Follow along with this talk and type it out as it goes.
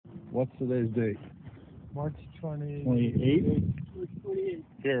What's today's date? March 28th. 28th?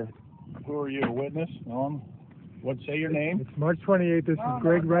 Here. Who are you, a witness? Say your name? It's March 28th. This is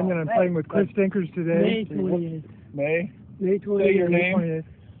Greg Runyon. I'm playing with Chris Dinkers today. May 28th. May? May 28th. Say your May name. 28th.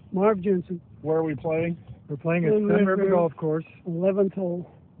 Marv Jensen. Where are we playing? We're playing at Twin Sun River. River Golf Course. 11th hole.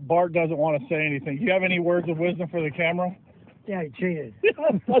 Bart doesn't want to say anything. Do you have any words of wisdom for the camera? Yeah, he cheated.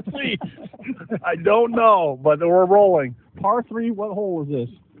 Let's see. I don't know, but we're rolling. Par 3, what hole is this?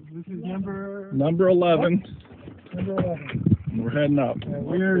 This is number 11. Number 11. We're heading up. And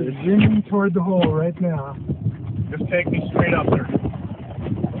we're zooming toward the hole right now. Just take me straight up there.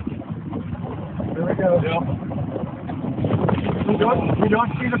 There we go. Yep. We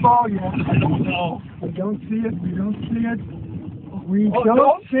don't see the ball yet. No. We don't see it. We don't see it. We Oh,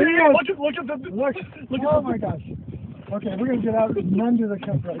 don't see it. Look at the. Look. Oh my gosh. Okay, we're gonna get out and under the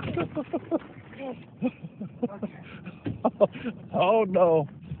cup right now. Oh no.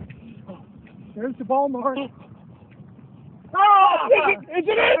 There's the ball, Mark. Oh! Is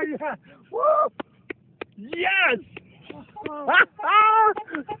it Oh, in? yeah. Woo! Yes!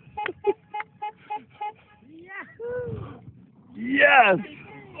 Yes!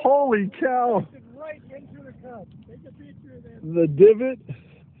 Holy cow! Right into the cup. Take a picture of that. The divot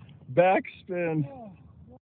backspin. Oh.